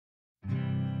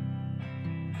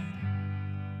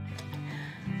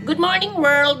Good morning,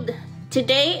 world!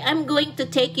 Today, I'm going to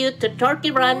take you to Turkey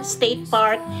Run State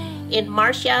Park in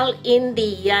Marshall,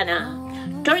 Indiana.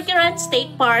 Turkey Run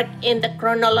State Park, in the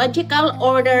chronological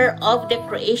order of the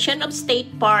creation of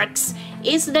state parks,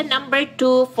 is the number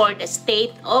 2 for the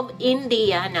state of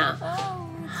Indiana.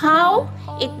 How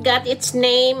it got its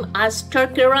name as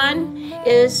Turkey Run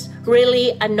is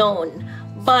really unknown.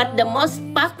 But the most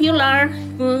popular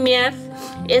myth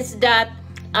is that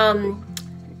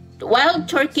wild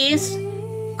turkeys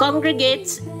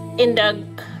congregates in the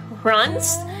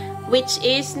runs, which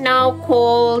is now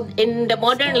called, in the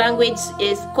modern language,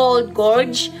 is called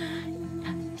gorge.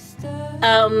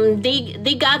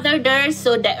 They gather there,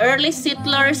 so the early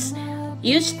settlers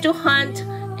used to hunt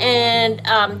and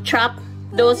trap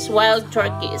those wild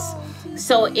turkeys.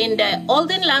 So in the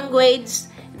olden language,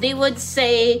 they would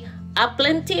say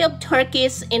plenty of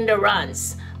turkeys in the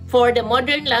runs. For the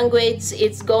modern language,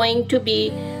 it's going to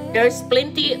be there's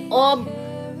plenty of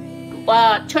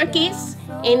turkeys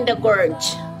in the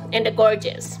gorges.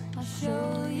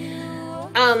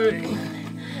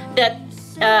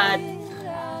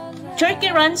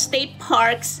 Turkey Run State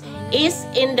Parks is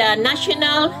in the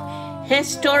National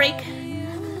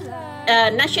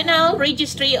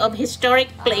Registry of Historic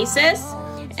Places,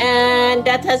 and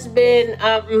that has been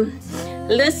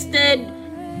listed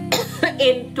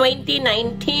in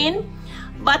 2019.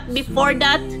 But before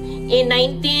that, in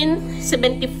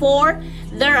 1974,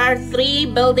 there are 3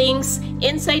 buildings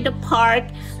inside the park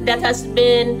that has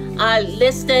been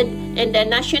listed in the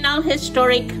National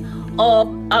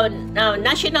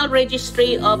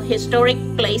Registry of Historic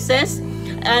Places,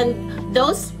 and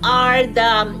those are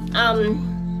the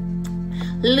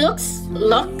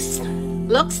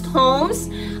Lusk Homes,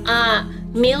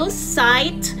 Mills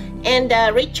Site, and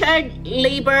the Richard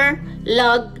Lieber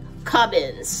log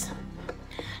cabins.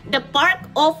 The park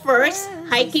offers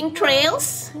hiking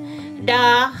trails,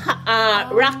 the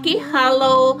Rocky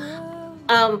Hollow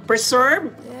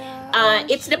Preserve.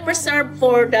 It's the preserve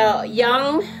for the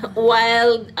young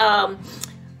wild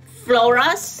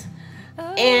floras,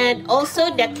 and also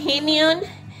the Canyon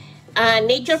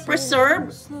Nature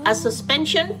Preserve, a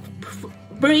suspension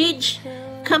bridge,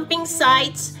 camping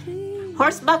sites,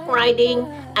 horseback riding,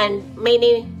 and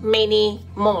many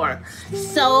more.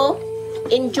 So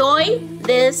enjoy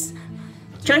this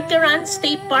Turkey Run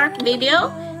State Park video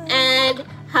and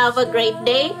have a great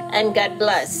day, and God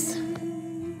bless.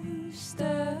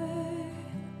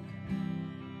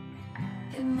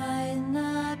 It might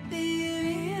not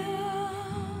be real,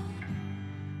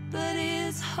 but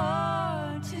it's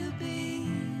hard to be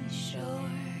sure.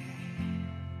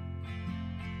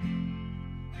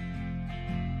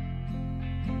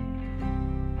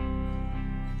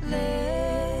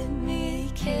 Let me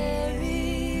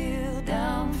carry you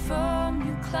down from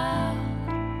your cloud.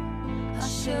 I'll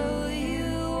show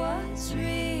you what's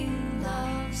real.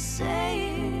 I'll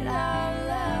say it out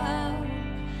loud.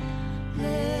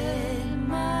 Let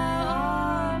my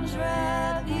arms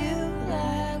wrap you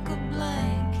like a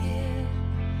blanket.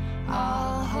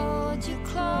 I'll hold you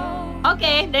close.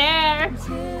 Okay, there.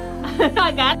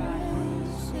 I got.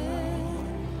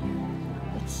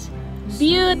 It's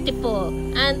beautiful,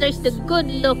 and there's the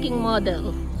good-looking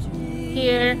model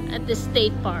here at the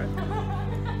state park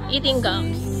eating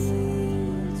gums.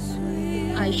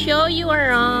 I show you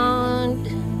around.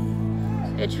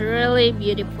 It's really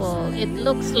beautiful. It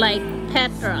looks like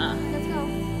Petra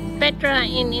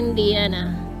in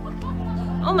Indiana.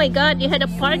 Oh my God, you had a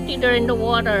party there in the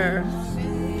water.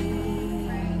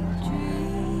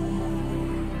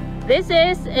 This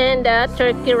is in the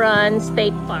Turkey Run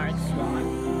State Park.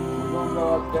 We're gonna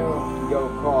go up there and go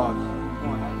across.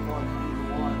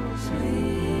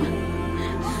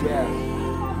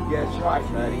 Yes, right,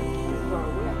 buddy.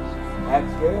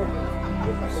 That's good.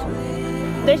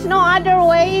 There's no other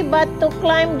way but to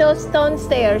climb those stone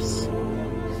stairs.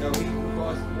 So he can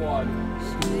cross the water.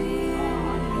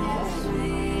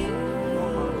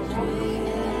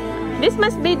 This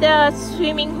must be the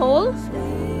swimming hole.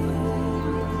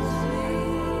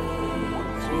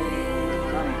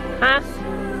 Huh?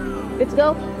 Let's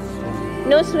go.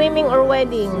 No swimming or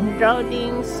wedding.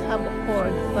 Drownings have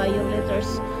occurred. Violators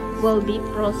will be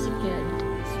prosecuted.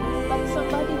 But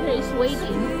somebody here is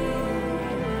waiting.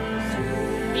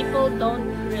 People don't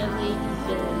really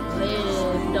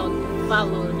don't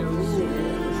follow the rules.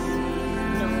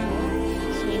 No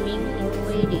swimming or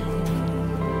wading.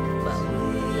 Well,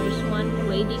 there's one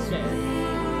waiting there.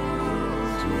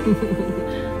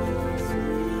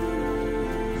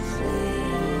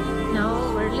 Now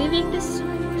we're leaving the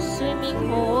swimming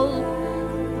hole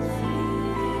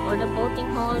or the boating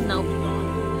hole now.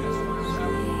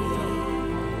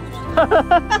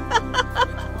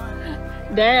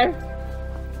 There.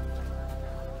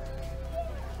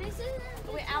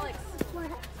 Wait, Alex.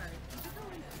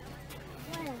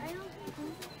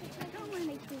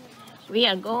 We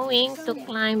are going to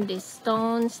climb the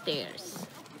stone stairs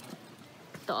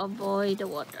to avoid the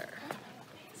water.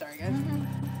 Sorry, guys.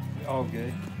 All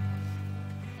good.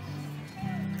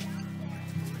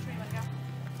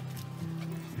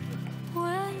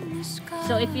 When the sky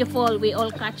So if you fall, we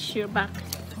all catch your back.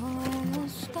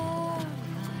 almost starlight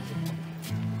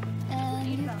and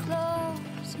you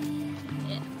close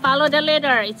in, Follow the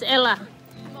leader. It's Ella.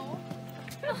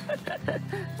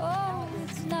 oh,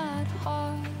 it's not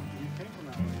hard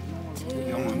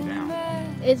Going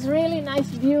down. It's really nice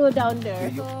view down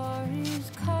there.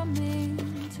 stories coming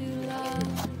to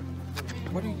life.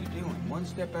 What are you doing? One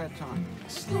step at a time.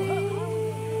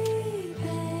 Sleeping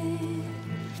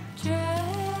dragon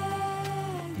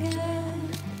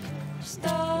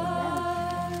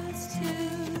starts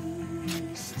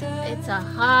to stir. It's a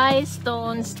high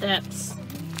stone steps.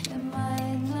 It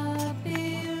might not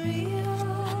be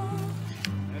real,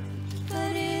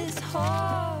 but it's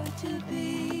hard to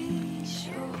be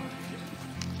sure.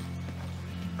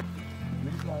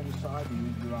 Move by the side and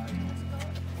move your eyes.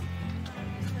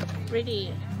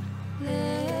 Pretty.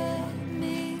 Let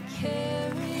me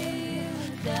carry you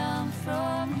down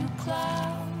from your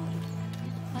cloud.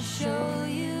 I'll show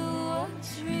you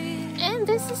what's real. And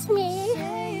this is me.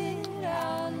 Say it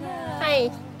out loud.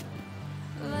 Hi.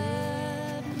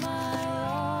 Let my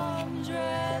arms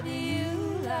wrap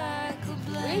you like a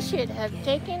We blanket. should have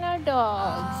taken our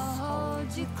dogs. I'll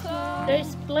hold you close.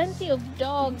 There's plenty of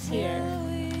dogs here.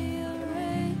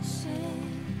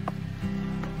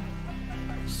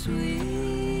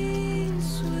 Sweet,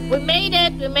 sweet, We made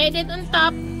it. We made it on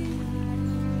top.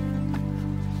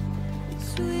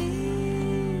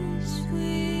 sweet,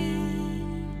 sweet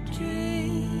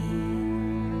dream.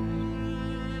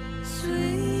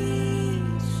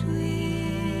 Sweet,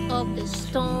 sweet, Of the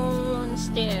stone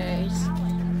stairs.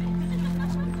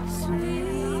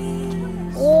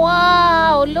 sweet.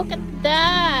 Wow, look at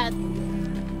that.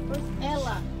 Where's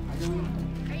Ella?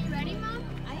 Are you ready, Mom?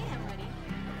 I am ready.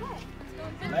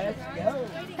 Let's go.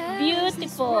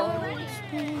 Beautiful.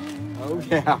 Oh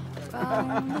yeah.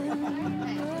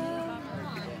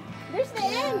 There's the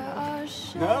end.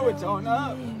 No, it's on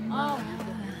up. Oh.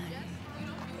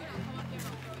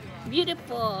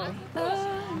 Beautiful.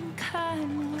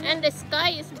 And the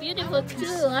sky is beautiful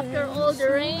too after all the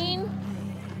rain.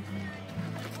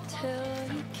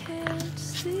 Till you can't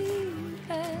sleep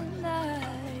at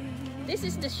night. This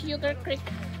is the Sugar Creek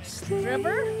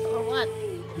River or what?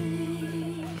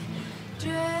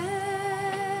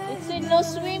 It's in no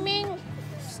swimming.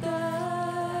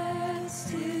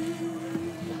 Starts to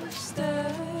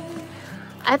stir.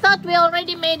 I thought we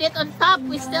already made it on top.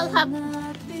 We still have.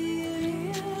 Not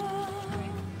be real,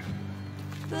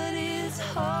 but it's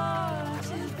hard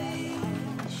to be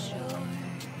sure.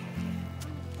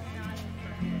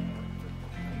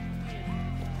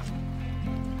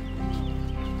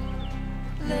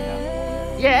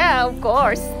 Let Yeah, of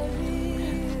course.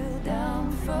 you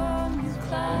down from the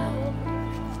cloud.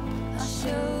 I'll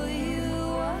show you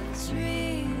what's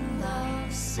real. I'll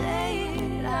say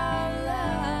it out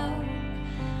loud.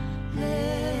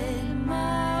 Let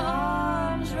my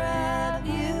arms wrap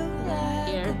you like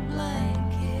Here. a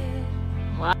blanket.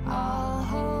 Wow. I'll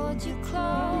hold you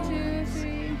close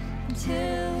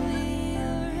until we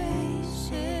erase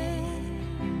it.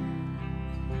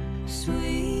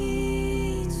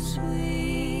 Sweet,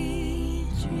 sweet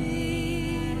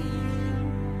dreams.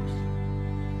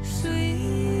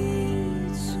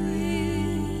 Sweet,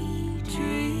 sweet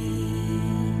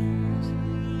dreams.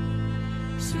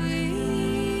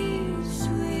 Sweet,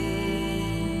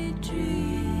 sweet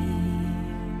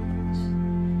dreams.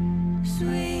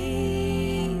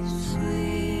 Sweet,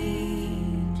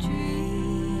 sweet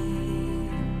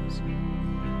dreams.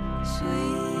 Sweet.